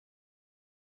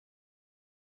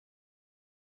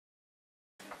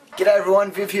G'day everyone,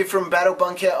 Viv here from Battle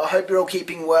Bunker. I hope you're all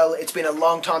keeping well. It's been a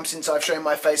long time since I've shown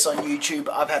my face on YouTube.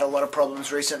 I've had a lot of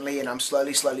problems recently and I'm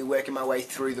slowly working my way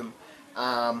through them.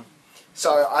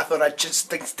 So I thought I'd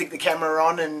just stick the camera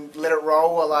on and let it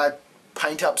roll while I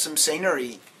paint up some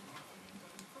scenery.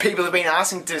 People have been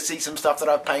asking to see some stuff that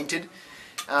I've painted.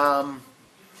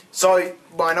 So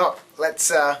why not?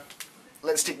 Let's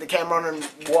stick the camera on and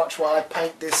watch while I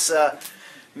paint this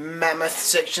mammoth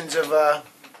sections of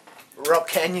rock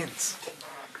canyons.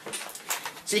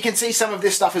 So you can see some of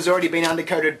this stuff has already been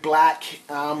undercoated black.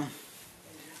 I'm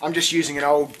just using an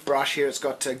old brush here. It's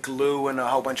got glue and a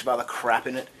whole bunch of other crap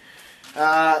in it.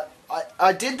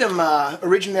 I did them,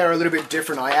 originally they were a little bit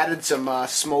different. I added some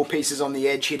small pieces on the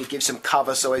edge here to give some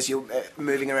cover, so as you're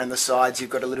moving around the sides you've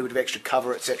got a little bit of extra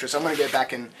cover, etc. So I'm going to go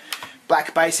back and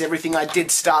black base everything. I did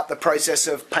start the process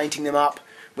of painting them up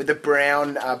with the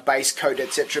brown base coat,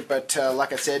 etc. But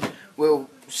like I said, we'll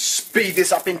speed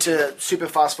this up into super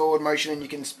fast forward motion and you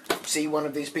can see one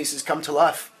of these pieces come to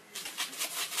life.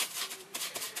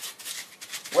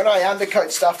 When I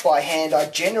undercoat stuff by hand, I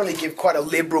generally give quite a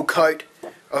liberal coat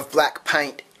of black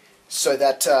paint, so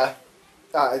that,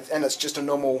 and it's just a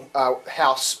normal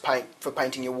house paint for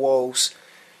painting your walls,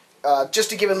 just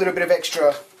to give a little bit of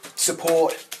extra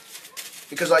support,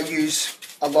 because I use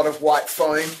a lot of white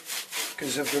foam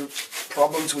because of the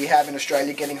problems we have in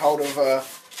Australia getting hold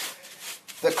of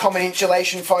the common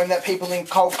insulation foam that people in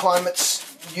cold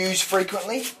climates use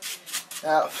frequently.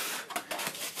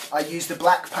 I use the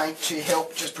black paint to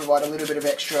help just provide a little bit of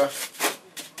extra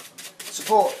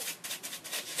support.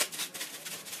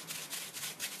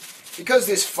 Because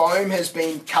this foam has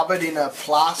been covered in a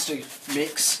plaster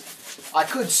mix, I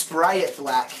could spray it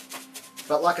black,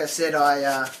 but like I said,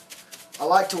 I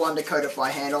like to undercoat it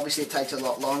by hand. Obviously it takes a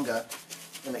lot longer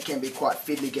and it can be quite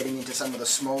fiddly getting into some of the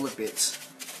smaller bits.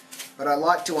 But I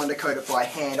like to undercoat it by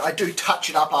hand. I do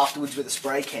touch it up afterwards with a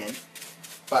spray can,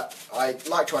 but I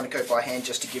like to undercoat by hand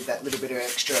just to give that little bit of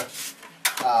extra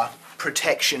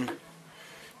protection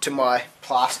to my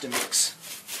plaster mix.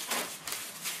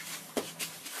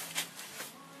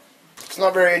 It's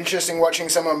not very interesting watching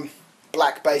someone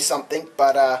black base something,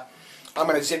 but I'm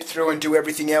going to zip through and do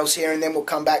everything else here, and then we'll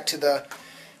come back to the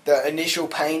initial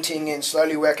painting and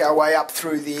slowly work our way up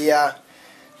through the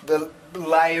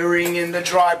layering and the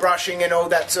dry brushing and all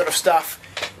that sort of stuff.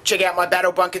 Check out my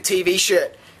Battle Bunker TV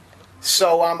shirt.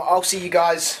 So I'll see you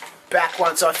guys back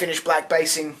once I finish black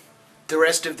basing the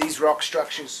rest of these rock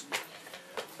structures.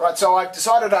 Right, so I've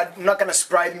decided I'm not going to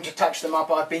spray them to touch them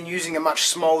up. I've been using a much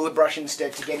smaller brush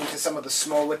instead to get into some of the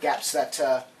smaller gaps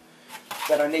that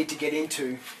I need to get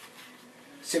into,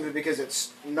 simply because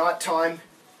it's night time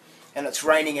and it's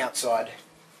raining outside.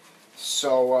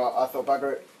 So I thought,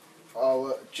 bugger it,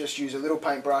 I'll just use a little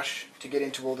paintbrush to get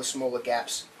into all the smaller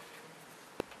gaps.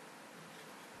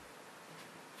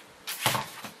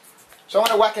 So I'm going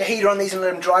to whack a heater on these and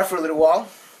let them dry for a little while.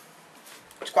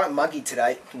 It's quite muggy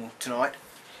tonight.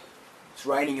 It's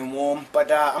raining and warm, but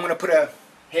I'm going to put a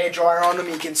hairdryer on them.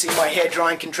 You can see my hair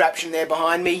drying contraption there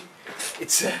behind me.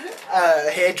 It's a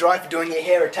hairdryer for doing your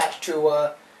hair attached to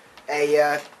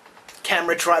a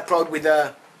camera tripod with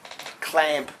a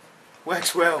clamp.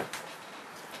 Works well.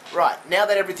 Right, now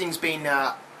that everything's been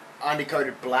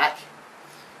undercoated black,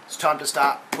 it's time to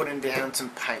start putting down some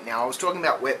paint. Now, I was talking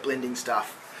about wet blending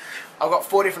stuff. I've got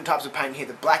 4 different types of paint here.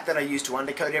 The black that I use to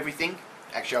undercoat everything.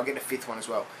 Actually, I'll get a 5th one as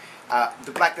well.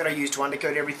 The black that I use to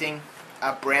undercoat everything,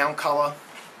 a brown colour,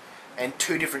 and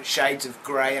 2 different shades of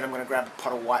grey, and I'm going to grab a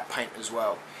pot of white paint as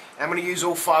well. And I'm going to use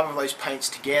all 5 of those paints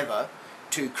together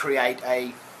to create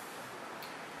a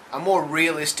more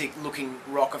realistic looking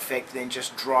rock effect than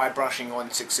just dry brushing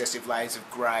on successive layers of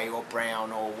grey or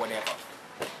brown or whatever.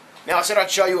 Now, I said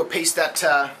I'd show you a piece that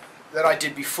I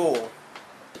did before.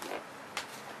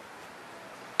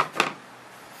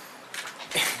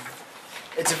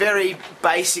 It's a very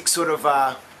basic sort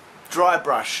of dry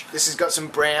brush. This has got some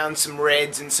browns, some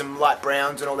reds and some light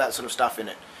browns and all that sort of stuff in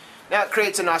it. Now it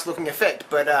creates a nice looking effect,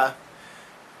 but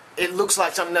it looks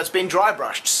like something that's been dry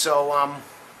brushed. So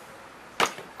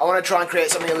I want to try and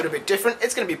create something a little bit different.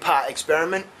 It's going to be part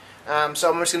experiment.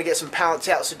 So I'm just going to get some palettes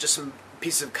out, so just some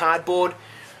pieces of cardboard,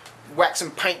 whack some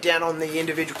paint down on the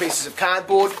individual pieces of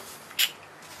cardboard,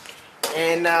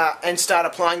 and start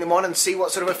applying them on and see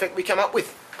what sort of effect we come up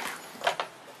with.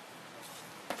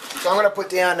 So I'm going to put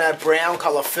down a brown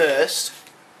colour first,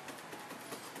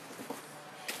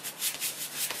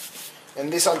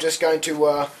 and this I'm just going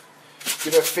to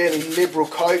give a fairly liberal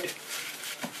coat,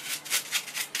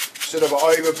 sort of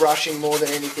over brushing more than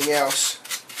anything else.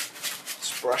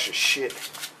 This brush is shit.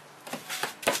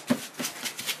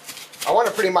 I want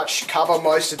to pretty much cover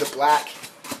most of the black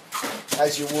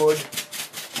as you would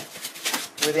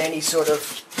with any sort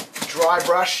of dry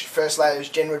brush. First layer is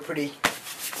generally pretty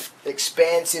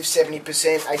expansive, 70%,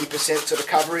 80% sort of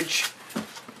coverage.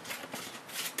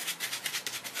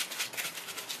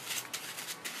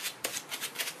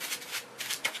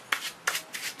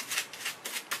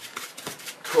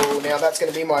 Cool, now that's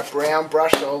going to be my brown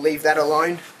brush, so I'll leave that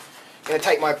alone. I'm going to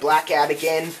take my black out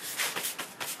again.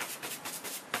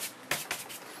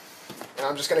 And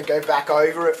I'm just going to go back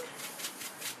over it.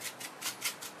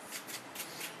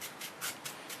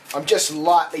 I'm just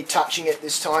lightly touching it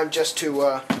this time just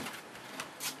to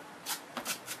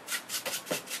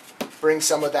bring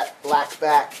some of that black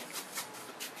back.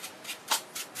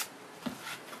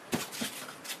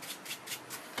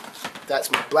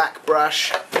 That's my black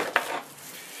brush.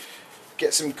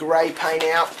 Get some grey paint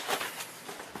out.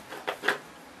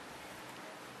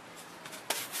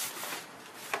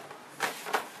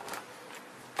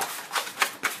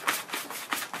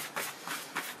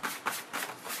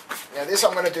 Now this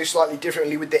I'm going to do slightly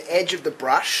differently with the edge of the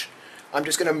brush. I'm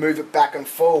just going to move it back and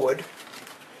forward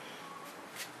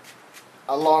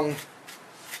along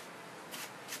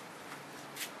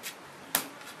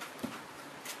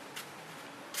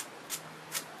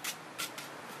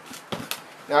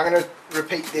Now I'm going to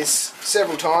repeat this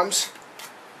several times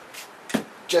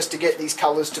just to get these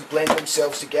colours to blend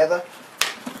themselves together.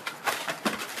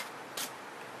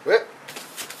 Whoop.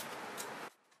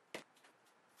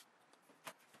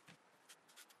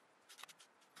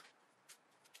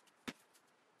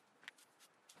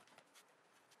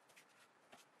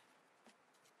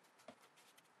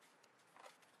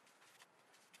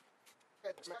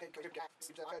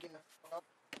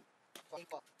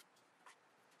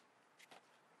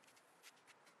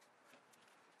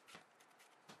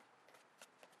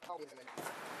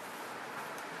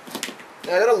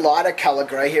 Now I've got a lighter colour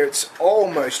grey here, it's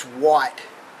almost white.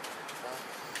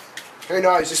 Who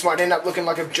knows, this might end up looking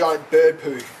like a giant bird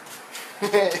poo.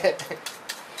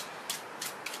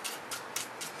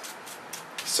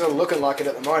 Sort of looking like it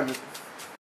at the moment.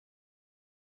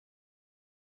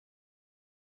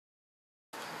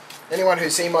 Anyone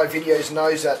who's seen my videos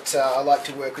knows that I like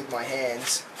to work with my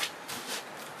hands.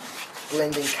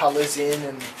 Blending colours in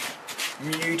and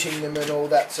muting them and all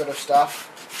that sort of stuff.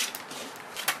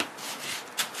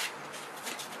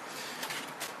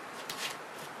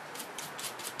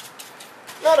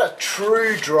 Not a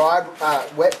true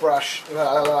wet brush,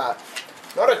 not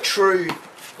a true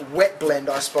wet blend,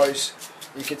 I suppose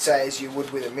you could say, as you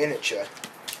would with a miniature.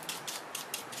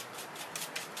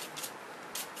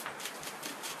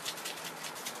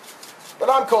 But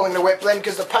I'm calling it a wet blend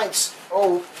because the paint's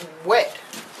all wet.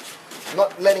 I'm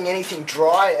not letting anything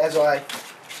dry as I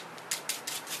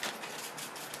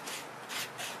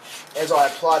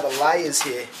apply the layers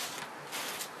here.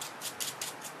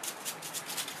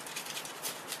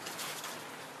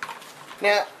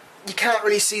 Now, you can't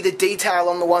really see the detail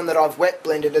on the one that I've wet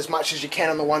blended as much as you can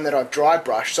on the one that I've dry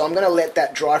brushed. So I'm going to let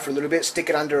that dry for a little bit, stick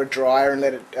it under a dryer and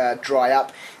let it dry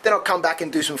up. Then I'll come back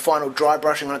and do some final dry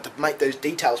brushing on it to make those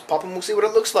details pop, and we'll see what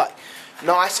it looks like.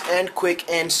 Nice and quick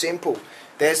and simple.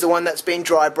 There's the one that's been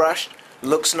dry brushed.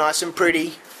 Looks nice and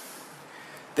pretty.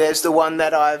 There's the one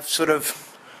that I've sort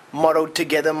of modelled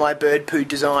together, my bird poo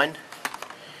design.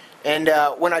 And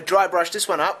when I dry brush this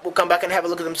one up, we'll come back and have a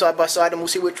look at them side by side and we'll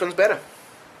see which one's better.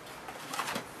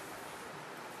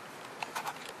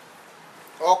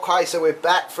 Okay, so we're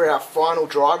back for our final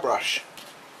dry brush.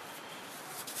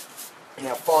 And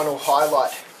our final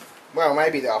highlight. Well,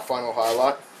 maybe our final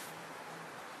highlight.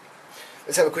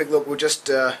 Let's have a quick look. We'll just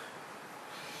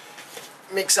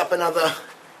mix up another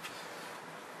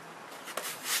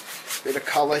bit of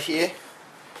colour here.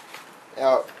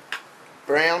 Our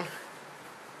brown.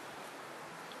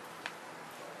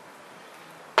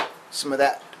 Some of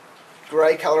that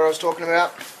grey colour I was talking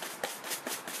about.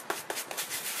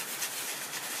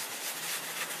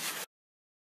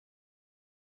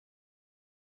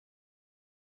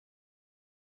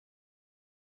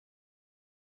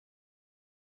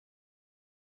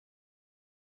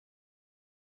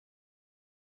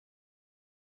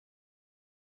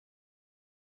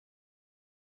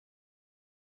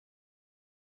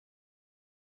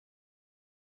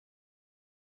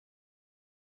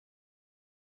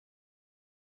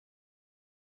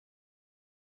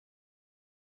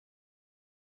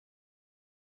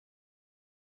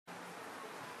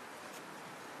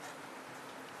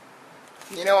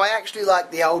 You know, I actually like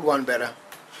the old one better.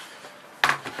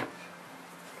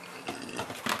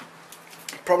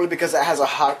 Probably because it has a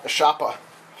sharper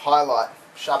highlight,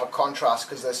 sharper contrast,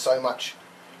 because there's so much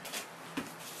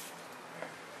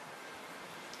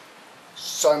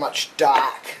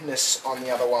darkness on the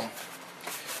other one.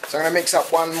 So I'm going to mix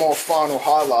up one more final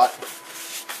highlight,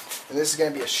 and this is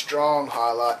going to be a strong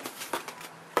highlight.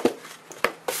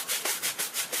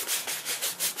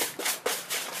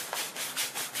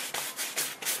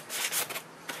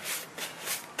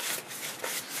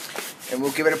 And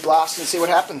we'll give it a blast and see what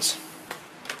happens.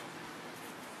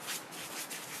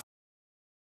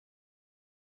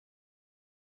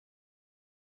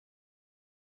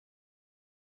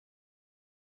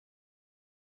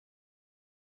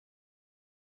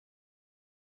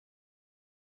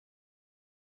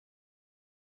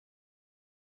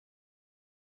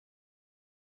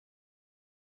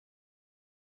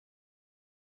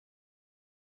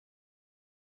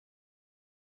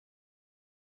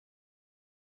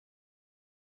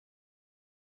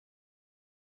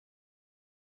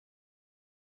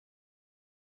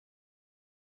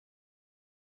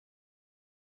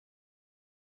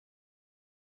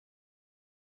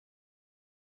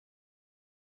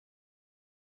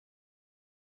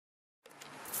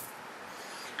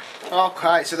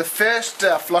 Okay, so the first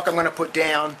flock I'm going to put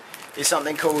down is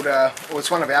something called, well,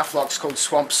 it's one of our flocks called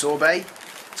Swamp Sorbet.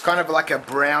 It's kind of like a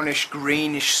brownish,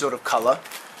 greenish sort of colour.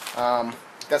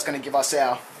 That's going to give us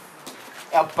our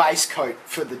base coat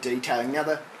for the detailing. Now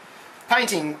the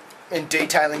painting and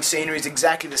detailing scenery is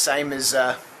exactly the same as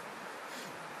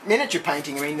miniature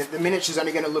painting. I mean, the miniature is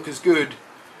only going to look as good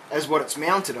as what it's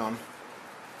mounted on.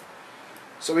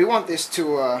 So we want this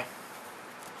to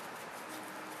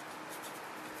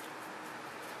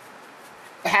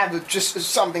have just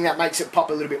something that makes it pop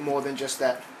a little bit more than just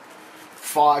that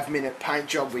 5-minute paint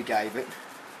job we gave it.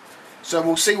 So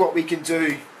we'll see what we can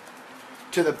do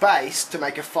to the base to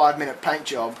make a 5-minute paint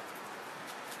job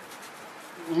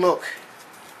look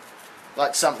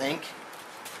like something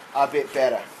a bit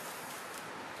better.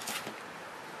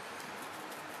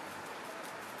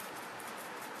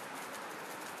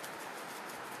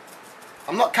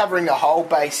 I'm not covering the whole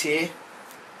base here.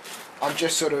 I'm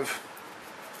just sort of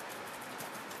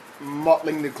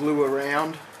mottling the glue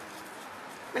around.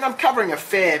 I mean, I'm covering a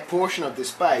fair portion of this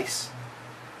base,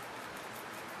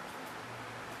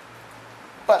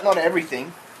 but not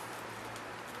everything.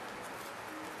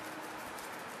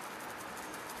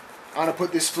 I'm going to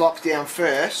put this flock down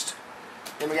first,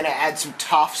 then we're going to add some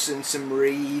tufts and some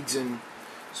reeds and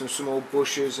some small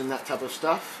bushes and that type of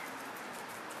stuff.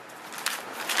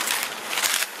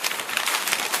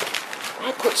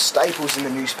 I put staples in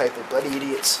the newspaper, bloody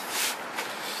idiots.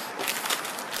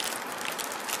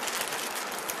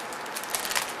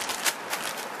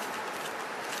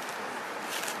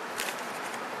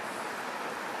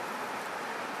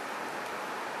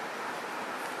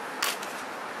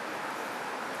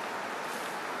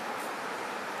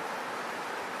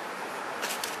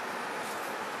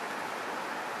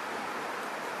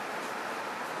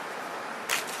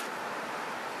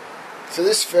 So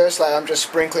this first layer I'm just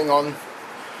sprinkling on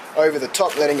over the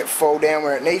top, letting it fall down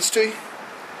where it needs to.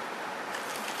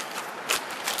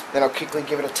 Then I'll quickly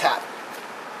give it a tap.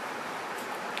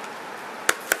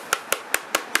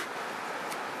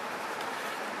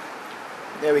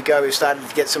 There we go, we've started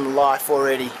to get some life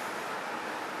already.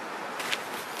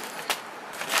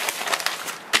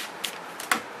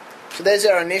 So there's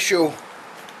our initial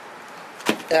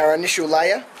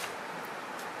layer.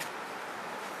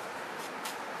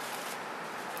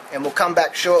 And we'll come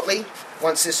back shortly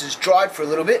once this is dried for a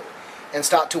little bit and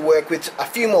start to work with a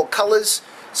few more colours,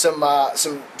 some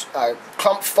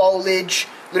clump foliage,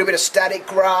 a little bit of static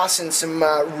grass and some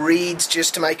reeds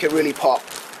just to make it really pop.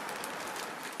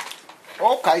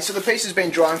 Okay, so the piece has been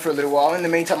drying for a little while. In the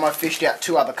meantime, I've fished out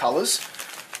 2 other colours.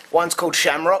 One's called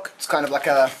Shamrock. It's kind of like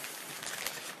a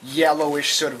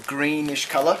yellowish sort of greenish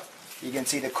colour. You can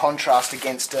see the contrast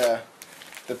against the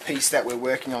piece that we're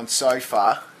working on so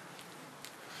far.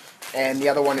 And the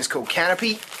other one is called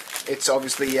Canopy. It's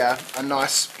obviously a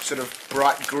nice sort of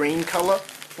bright green colour.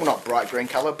 Well, not bright green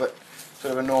colour, but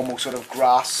sort of a normal sort of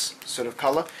grass sort of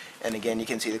colour. And again, you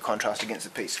can see the contrast against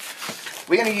the piece.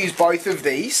 We're going to use both of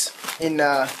these in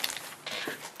to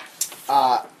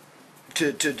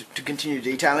continue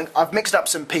detailing. I've mixed up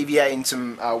some PVA and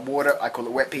some water. I call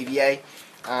it wet PVA.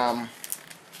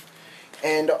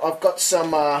 And I've got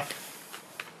some of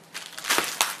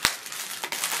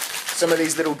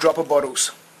these little dropper bottles.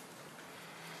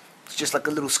 It's just like a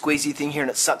little squeezy thing here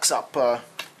and it sucks up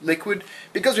liquid.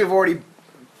 Because we've already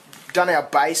done our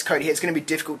base coat here, it's going to be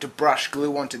difficult to brush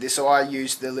glue onto this, so I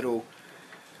use the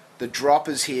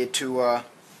droppers here to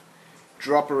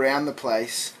drop around the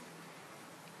place.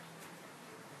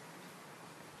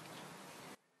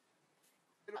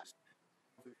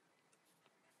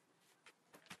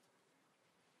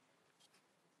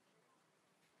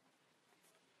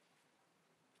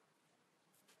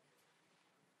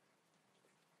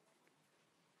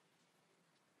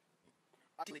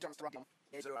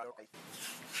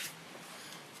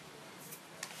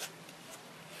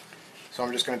 So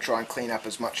I'm just going to try and clean up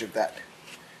as much of that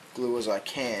glue as I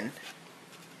can.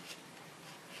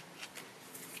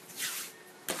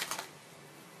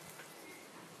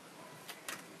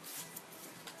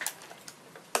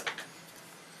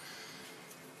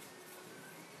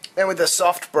 Then with a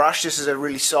soft brush, this is a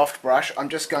really soft brush, I'm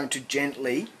just going to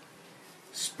gently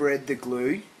spread the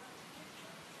glue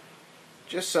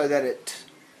just so that it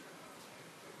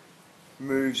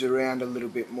moves around a little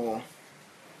bit more.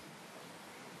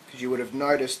 Because you would have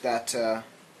noticed that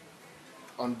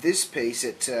on this piece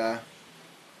it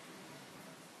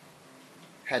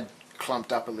had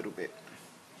clumped up a little bit.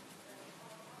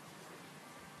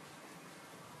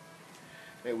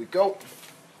 There we go.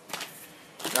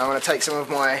 Now I'm going to take some of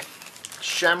my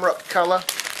shamrock colour,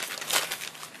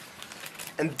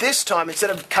 and this time, instead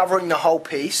of covering the whole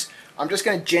piece, I'm just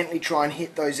going to gently try and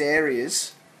hit those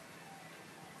areas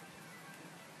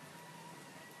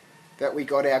that we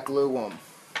got our glue on.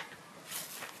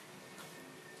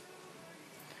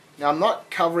 Now I'm not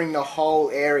covering the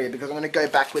whole area because I'm going to go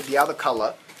back with the other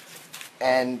colour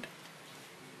and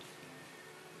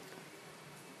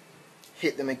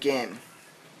hit them again.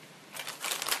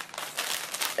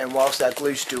 And whilst our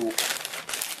glue's still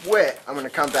wet, I'm going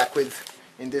to come back with,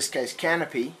 in this case,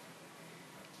 Canopy,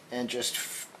 and just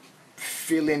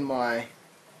fill in my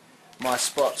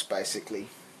spots basically.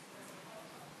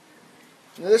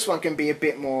 Now this one can be a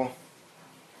bit more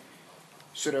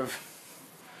sort of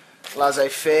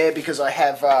laissez-faire because I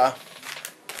have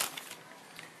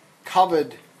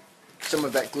covered some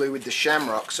of that glue with the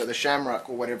shamrock, so the shamrock,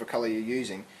 or whatever colour you're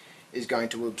using, is going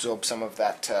to absorb some of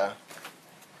that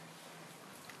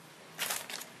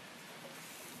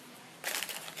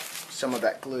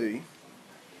glue.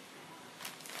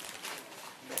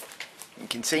 You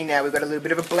can see now we've got a little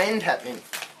bit of a blend happening.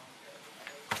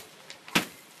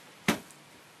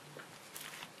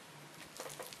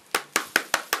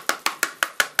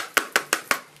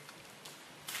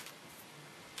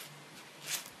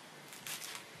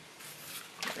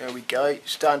 There we go,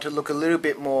 starting to look a little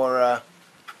bit more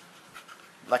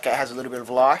like it has a little bit of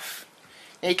life.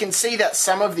 Now you can see that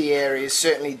some of the areas,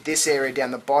 certainly this area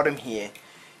down the bottom here,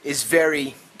 is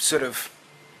very sort of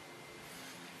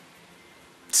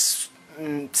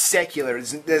secular.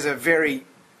 There's a very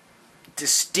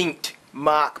distinct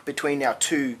mark between our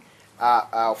two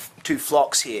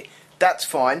flocks here. That's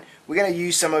fine. We're going to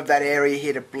use some of that area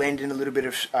here to blend in a little bit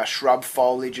of shrub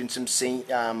foliage and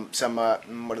some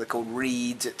what are they called,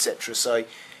 reeds, etc. So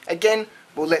again,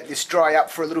 we'll let this dry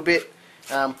up for a little bit.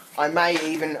 I may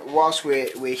even, whilst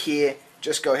we're here,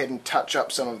 just go ahead and touch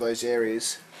up some of those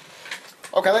areas.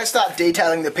 Okay, let's start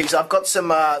detailing the piece. I've got some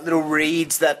little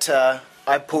reeds that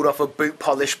I pulled off a boot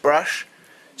polish brush,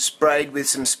 sprayed with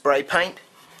some spray paint.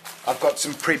 I've got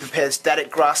some pre-prepared static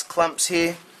grass clumps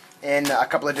here, and a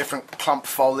couple of different clump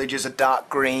foliages, a dark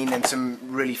green and some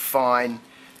really fine,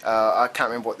 I can't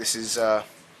remember what this is, I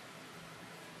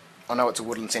know it's a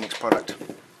Woodland Scenics product.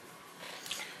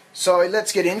 So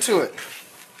let's get into it.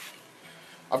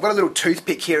 I've got a little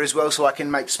toothpick here as well so I can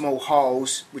make small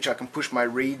holes which I can push my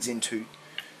reeds into.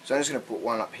 So I'm just going to put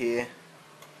one up here.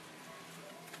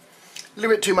 A little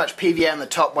bit too much PVA on the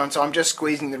top one, so I'm just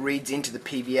squeezing the reeds into the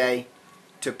PVA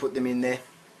to put them in there,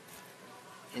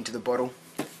 into the bottle.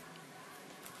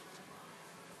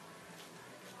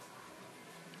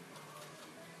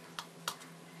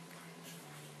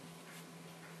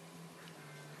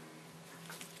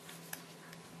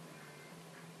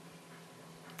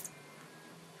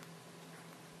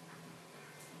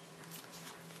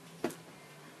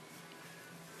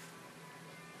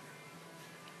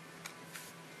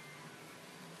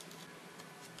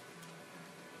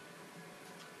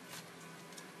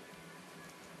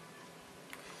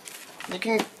 You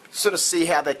can sort of see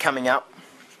how they're coming up.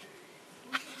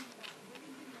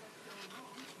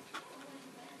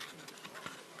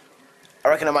 I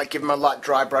reckon I might give them a light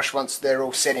dry brush once they're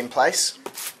all set in place.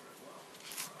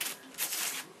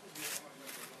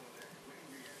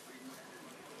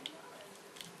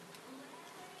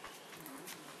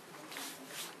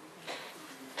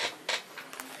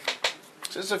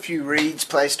 So there's a few reeds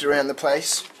placed around the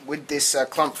place with this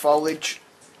clump foliage,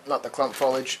 not the clump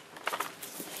foliage,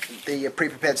 the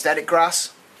pre-prepared static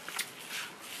grass.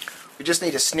 We just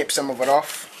need to snip some of it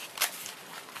off.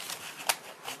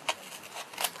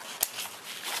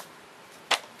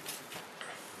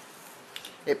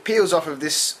 It peels off of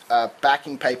this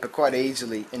backing paper quite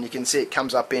easily, and you can see it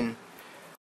comes up in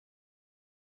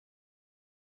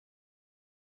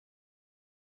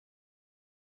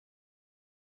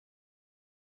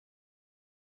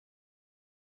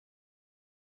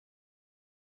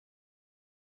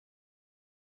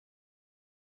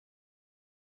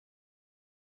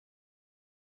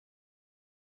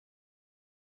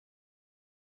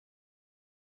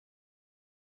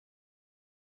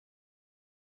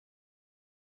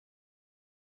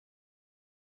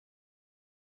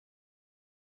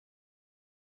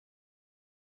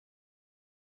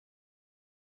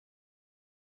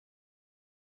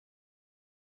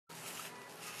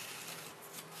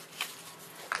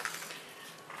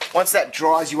Once that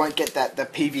dries, you won't get the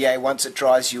PVA. Once it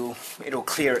dries, it'll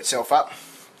clear itself up.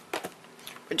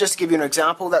 But just to give you an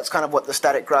example, that's kind of what the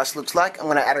static grass looks like. I'm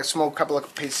going to add a small couple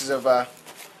of pieces of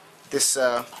this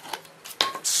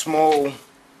small,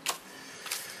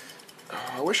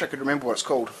 I wish I could remember what it's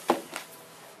called.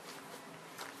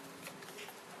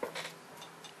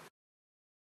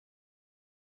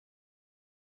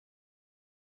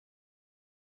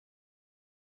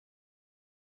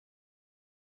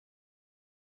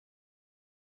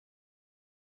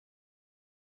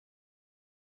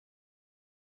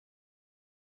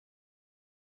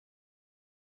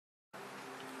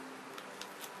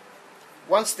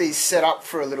 Once these set up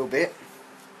for a little bit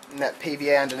and that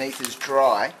PVA underneath is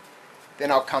dry, then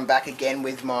I'll come back again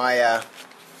with my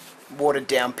watered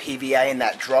down PVA in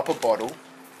that dropper bottle,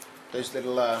 those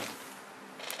little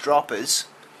droppers,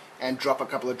 and drop a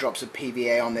couple of drops of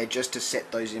PVA on there just to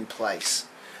set those in place.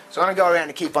 So I'm going to go around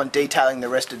and keep on detailing the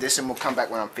rest of this, and we'll come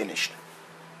back when I'm finished.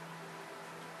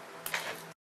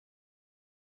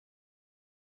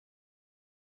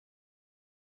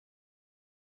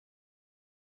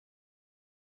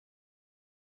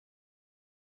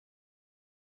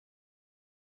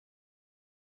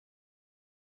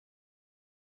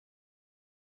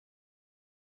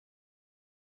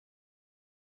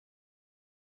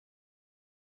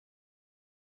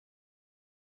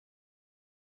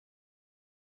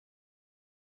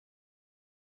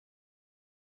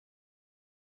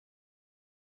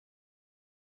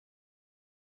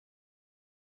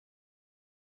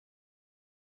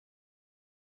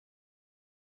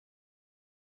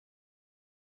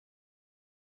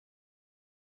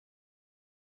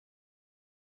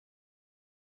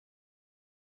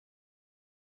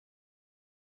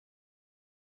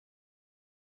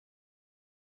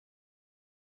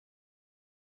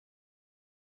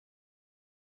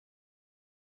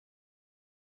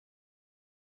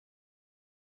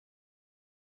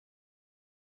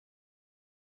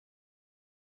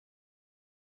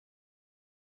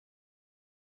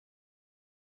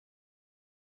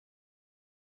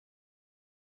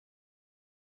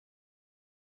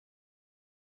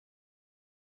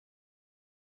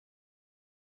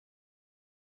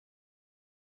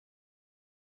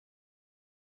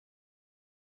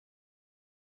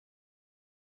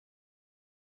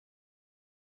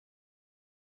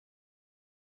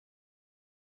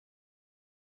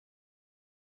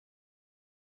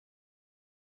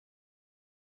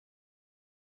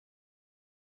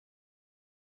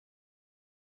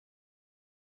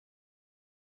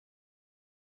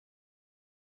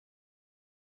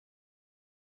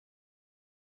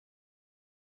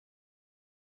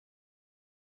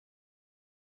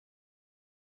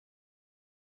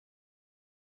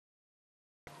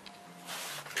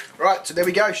 Right, so there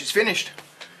we go, she's finished.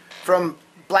 From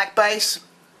black base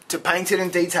to painted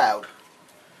and detailed.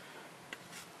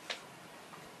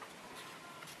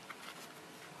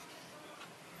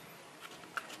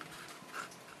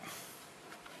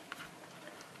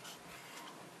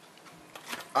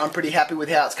 I'm pretty happy with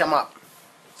how it's come up.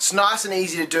 It's nice and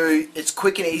easy to do, it's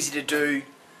quick and easy to do.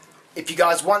 If you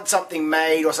guys want something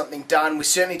made or something done, we're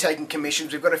certainly taking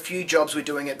commissions. We've got a few jobs we're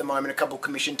doing at the moment, a couple of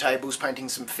commission tables, painting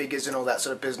some figures and all that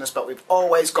sort of business, but we've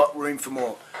always got room for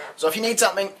more. So if you need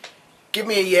something, give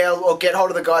me a yell or get hold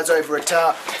of the guys over at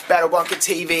Battle Bunker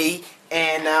TV,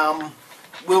 and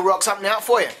we'll rock something out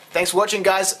for you. Thanks for watching,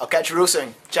 guys. I'll catch you real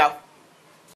soon. Ciao.